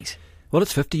Well,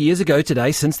 it's 50 years ago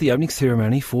today since the opening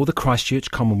ceremony for the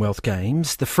Christchurch Commonwealth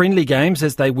Games. The Friendly Games,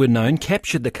 as they were known,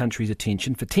 captured the country's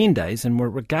attention for 10 days and were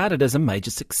regarded as a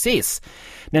major success.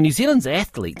 Now, New Zealand's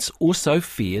athletes also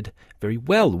fared very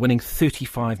well, winning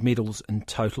 35 medals in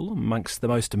total. Amongst the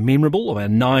most memorable of our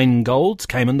 9 golds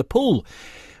came in the pool,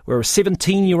 where a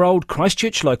 17-year-old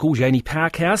Christchurch local, Jaynie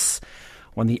Parkhouse,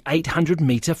 won the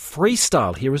 800-metre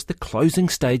freestyle. Here is the closing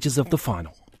stages of the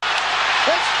final.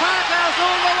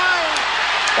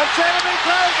 It's going to be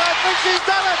close. I think she's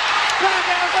done it.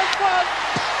 Parkhouse has won.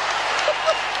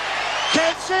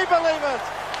 Can she believe it?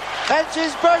 And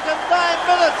she's broken 9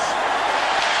 minutes.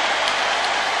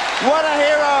 What a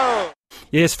hero.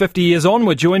 Yes, 50 years on,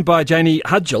 we're joined by Jaynie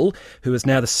Hudgell, who is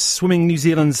now the Swimming New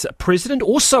Zealand's president.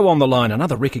 Also on the line,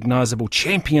 another recognisable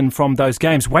champion from those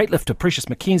games, weightlifter Precious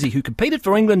McKenzie, who competed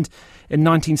for England in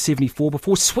 1974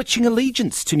 before switching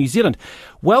allegiance to New Zealand.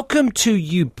 Welcome to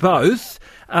you both.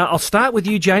 I'll start with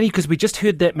you, Jaynie, because we just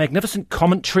heard that magnificent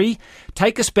commentary.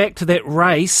 Take us back to that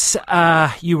race.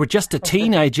 You were just a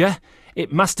teenager.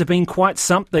 It must have been quite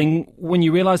something when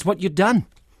you realised what you'd done.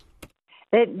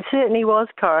 It certainly was,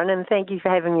 Corin, and thank you for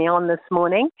having me on this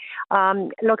morning.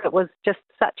 Look, it was just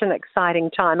such an exciting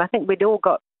time. I think we'd all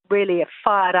got really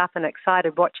fired up and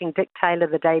excited watching Dick Taylor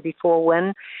the day before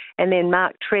win, and then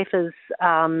Mark Treffers,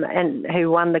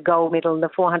 who won the gold medal in the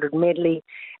 400 medley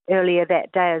earlier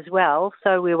that day as well.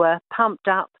 So we were pumped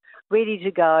up, ready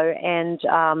to go, and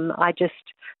I just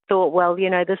thought, well,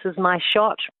 this is my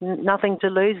shot, nothing to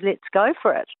lose, let's go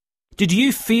for it. Did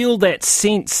you feel that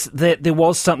sense that there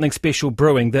was something special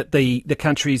brewing, that the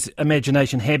country's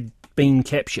imagination had been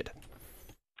captured?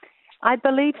 I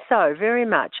believe so, very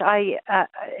much.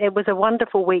 It was a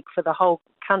wonderful week for the whole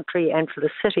country and for the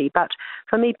city, but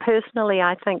for me personally,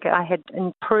 I think I had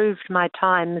improved my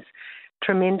times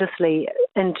tremendously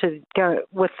into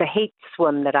with the heat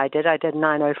swim that I did. I did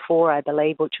 9:04, I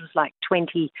believe, which was like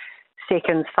 20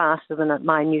 seconds faster than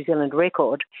my New Zealand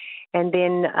record. And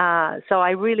then, so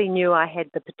I really knew I had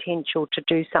the potential to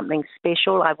do something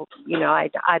special. I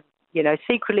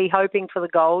secretly hoping for the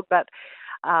gold, but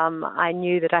I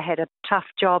knew that I had a tough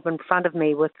job in front of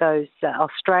me with those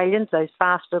Australians, those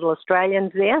fast little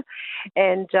Australians there.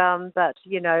 And, but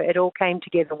it all came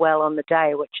together well on the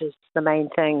day, which is the main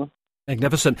thing.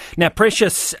 Magnificent. Now,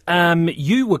 Precious,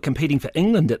 you were competing for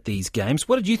England at these games.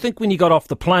 What did you think when you got off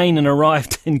the plane and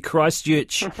arrived in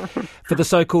Christchurch for the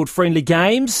so-called Friendly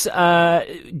Games?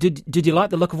 Did you like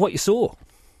the look of what you saw?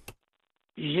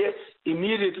 Yes,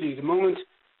 immediately. The moment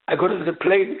I got off the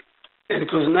plane, and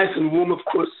it was nice and warm, of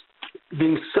course,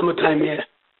 being summertime here.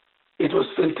 It was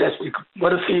fantastic.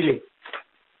 What a feeling.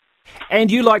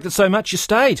 And you liked it so much you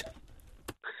stayed?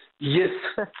 Yes.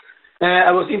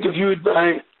 I was interviewed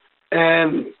by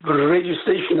the radio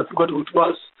station, I forgot who it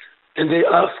was, and they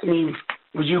asked me,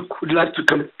 would like to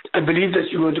come? I believe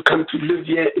that you want to come to live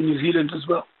here in New Zealand as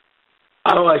well.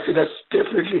 Oh, I said,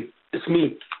 it's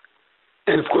me.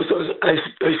 And of course, I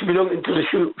used to belong into the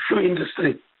shoe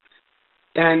industry.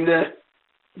 And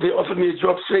they offered me a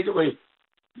job straight away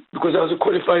because I was a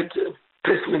qualified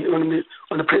pressman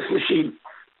on the press machine.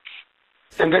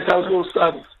 And that's how it all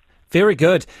started. Very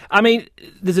good. I mean,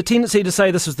 there's a tendency to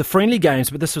say this was the Friendly Games,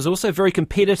 but this was also very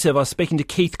competitive. I was speaking to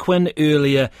Keith Quinn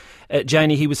earlier at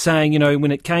Jaynie. He was saying,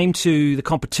 when it came to the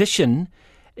competition,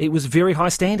 it was very high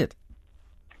standard.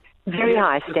 Very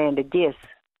high standard, yes.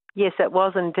 Yes, it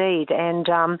was indeed. And,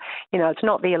 it's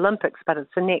not the Olympics, but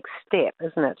it's the next step,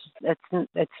 isn't it?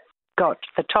 It's got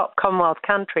the top Commonwealth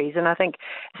countries. And I think,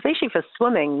 especially for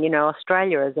swimming,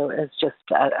 Australia is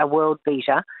just a world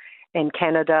beater. And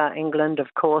Canada, England,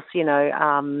 of course, we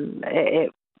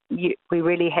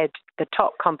really had the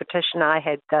top competition. I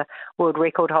had the world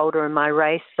record holder in my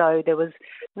race, so there was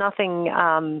nothing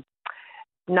that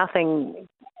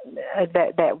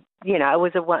it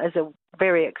was a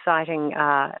very exciting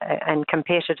and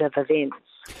competitive event.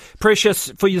 Precious,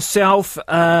 for yourself,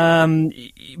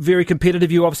 very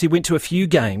competitive. You obviously went to a few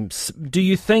games. Do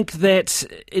you think that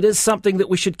it is something that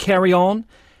we should carry on?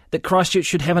 That Christchurch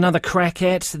should have another crack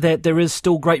at, that there is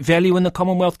still great value in the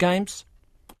Commonwealth Games?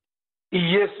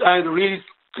 Yes, I really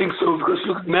think so, because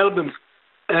look at Melbourne,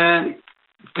 and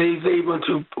they want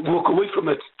to walk away from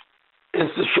it. And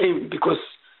it's a shame, because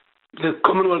the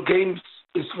Commonwealth Games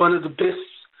is one of the best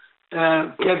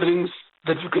gatherings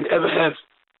that you can ever have,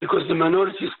 because the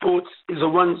minority sports is the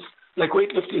ones, like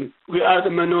weightlifting, we are the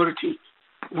minority.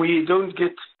 We don't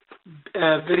get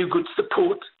very good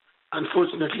support,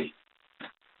 unfortunately.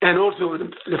 And also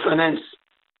the finance.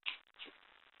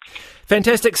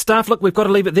 Fantastic stuff. Look, we've got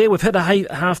to leave it there. We've hit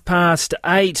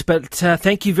 8:30, but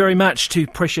thank you very much to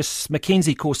Precious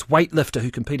McKenzie, of course, weightlifter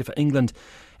who competed for England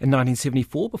in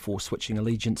 1974 before switching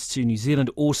allegiance to New Zealand.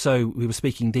 Also, we were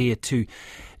speaking there to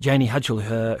Jaynie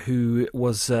Hudgell, who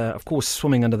was, of course,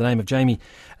 swimming under the name of Jaynie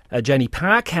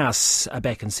Parkhouse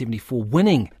back in 74,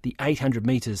 winning the 800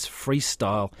 metres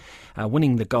freestyle,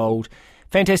 winning the gold.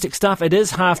 Fantastic stuff. It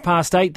is 8:30.